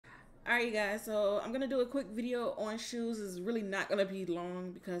Alright, you guys, so I'm gonna do a quick video on shoes. It's really not gonna be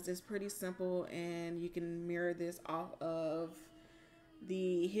long because it's pretty simple and you can mirror this off of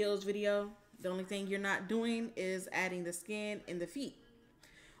the heels video. The only thing you're not doing is adding the skin in the feet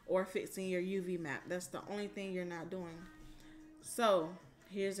or fixing your UV map. That's the only thing you're not doing. So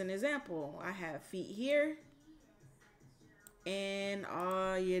here's an example. I have feet here and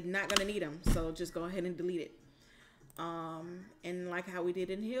you're not gonna need them, so just go ahead and delete it. And like how we did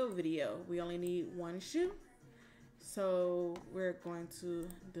in heel video, we only need one shoe, so we're going to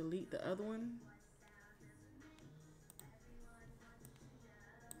delete the other one.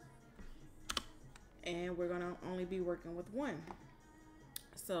 And we're gonna only be working with one.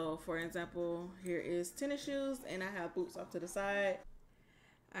 So for example, here is tennis shoes and I have boots off to the side.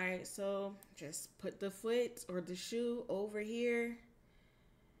 All right, so just put the foot or the shoe over here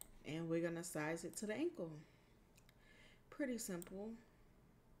and we're gonna size it to the ankle. Pretty simple.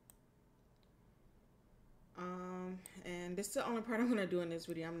 And this is the only part I'm gonna do in this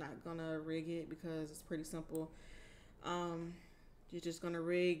video. I'm not gonna rig it because it's pretty simple. You're just gonna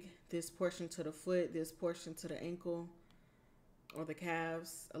rig this portion to the foot, this portion to the ankle or the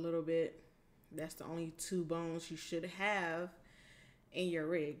calves a little bit. That's the only two bones you should have in your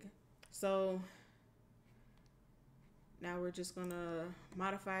rig. So now we're just gonna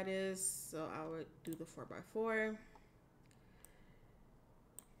modify this. So I would do the 4x4.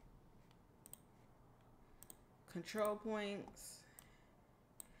 Control points,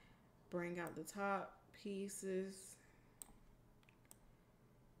 bring out the top pieces,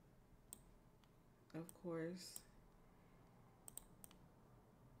 of course.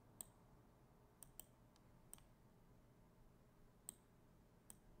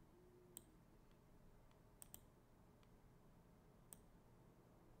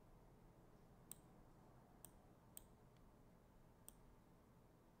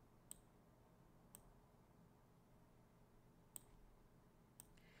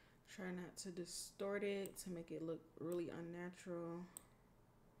 Try not to distort it to make it look really unnatural.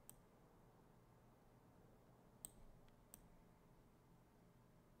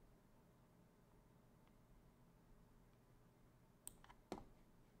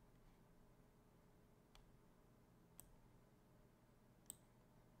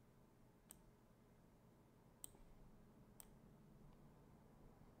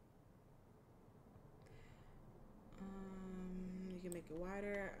 Make it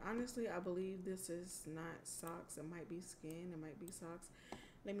wider. Honestly, I believe this is not socks. It might be skin. It might be socks.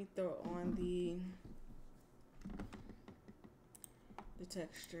 Let me throw on the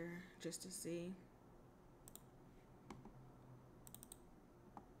texture just to see.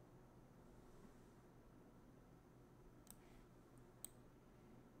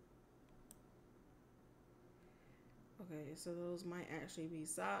 Okay, so those might actually be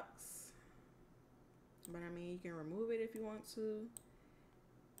socks. But I mean, you can remove it if you want to.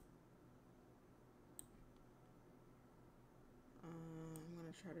 I'm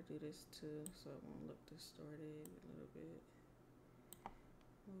gonna try to do this too, so it won't look distorted a little bit.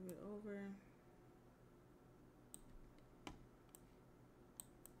 Move it over.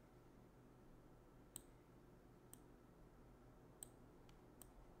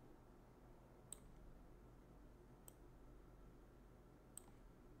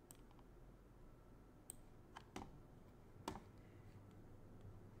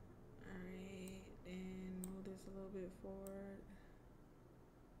 A little bit forward,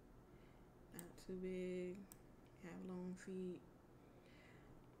 not too big, have long feet.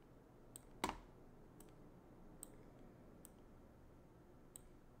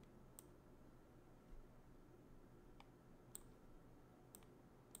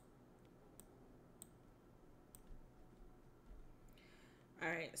 All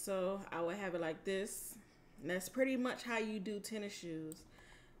right, so I would have it like this. And that's pretty much how you do tennis shoes.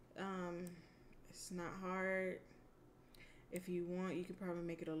 It's not hard. If you want, you can probably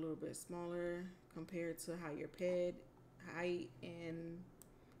make it a little bit smaller compared to how your ped height and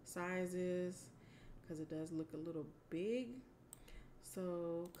size is, because it does look a little big.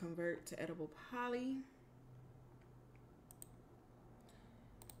 So convert to edible poly.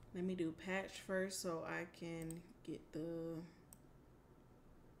 Let me do patch first so I can get the,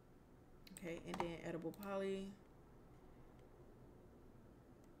 okay, and then edible poly.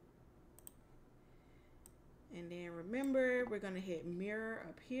 And then remember, we're gonna hit mirror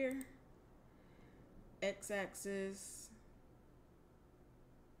up here, x-axis,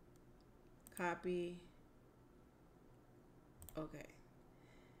 copy, okay.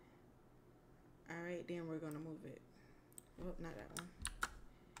 All right, then we're gonna move it. Oh, not that one.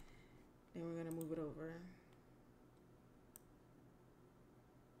 Then we're gonna move it over.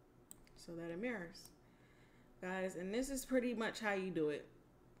 so that it mirrors, guys. And this is pretty much how you do it.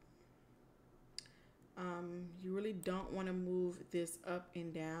 You really don't want to move this up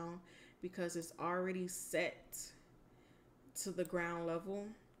and down because it's already set to the ground level.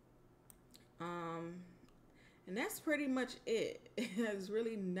 And that's pretty much it. There's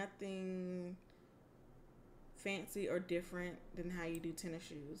really nothing fancy or different than how you do tennis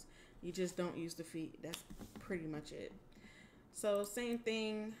shoes. You just don't use the feet. That's pretty much it. So same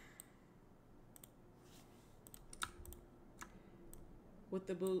thing with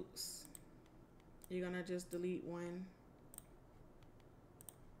the boots. You're gonna just delete one.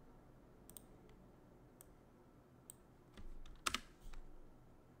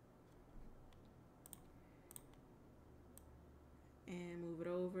 And move it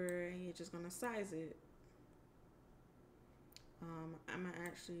over, and you're just gonna size it. I'm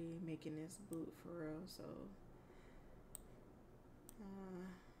actually making this boot for real, so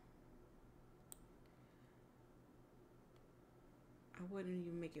I wouldn't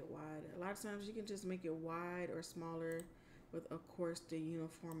even make it wide. A lot of times you can just make it wide or smaller with, of course, the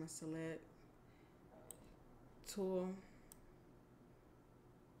uniform and select tool.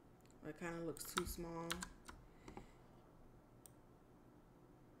 It kind of looks too small.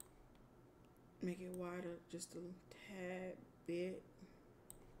 Make it wider just a tad bit.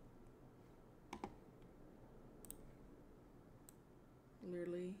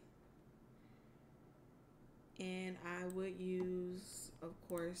 Literally. And I would use, of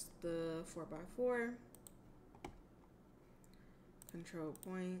course, the 4x4 control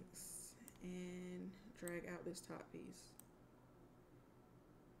points and drag out this top piece.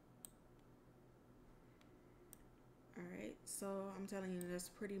 Alright, so I'm telling you, that's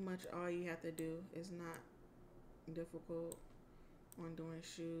pretty much all you have to do. It's not difficult on doing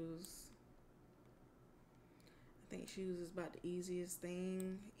shoes. I think shoes is about the easiest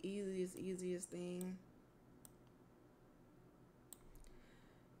thing. Easiest thing.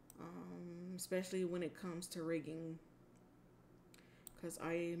 Especially when it comes to rigging. Because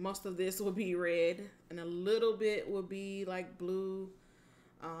most of this will be red and a little bit will be like blue.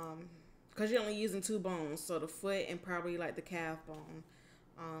 Because you're only using 2 bones, so the foot and probably like the calf bone.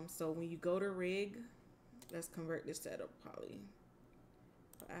 So when you go to rig, let's convert this to editable poly.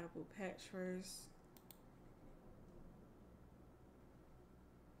 Editable patch first.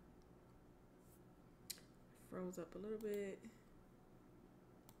 Froze up a little bit.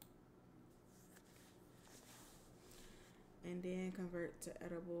 And then convert to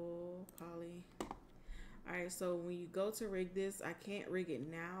editable poly. Alright, so when you go to rig this, I can't rig it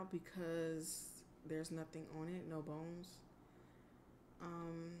now because there's nothing on it, no bones.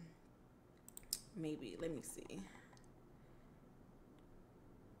 Maybe, let me see.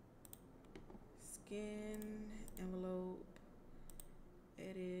 Skin, envelope,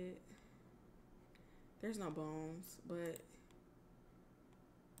 edit. There's no bones, but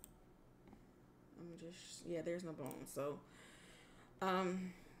there's no bones. So,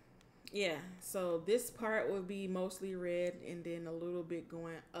 yeah, so this part would be mostly red and then a little bit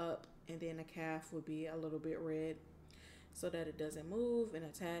going up, and then the calf would be a little bit red so that it doesn't move and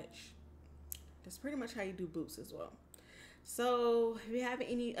attach. That's pretty much how you do boots as well. So if you have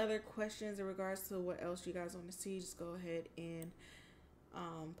any other questions in regards to what else you guys want to see, just go ahead and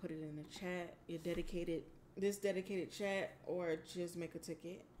put it in the chat, this dedicated chat, or just make a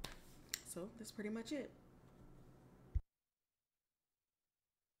ticket. So that's pretty much it.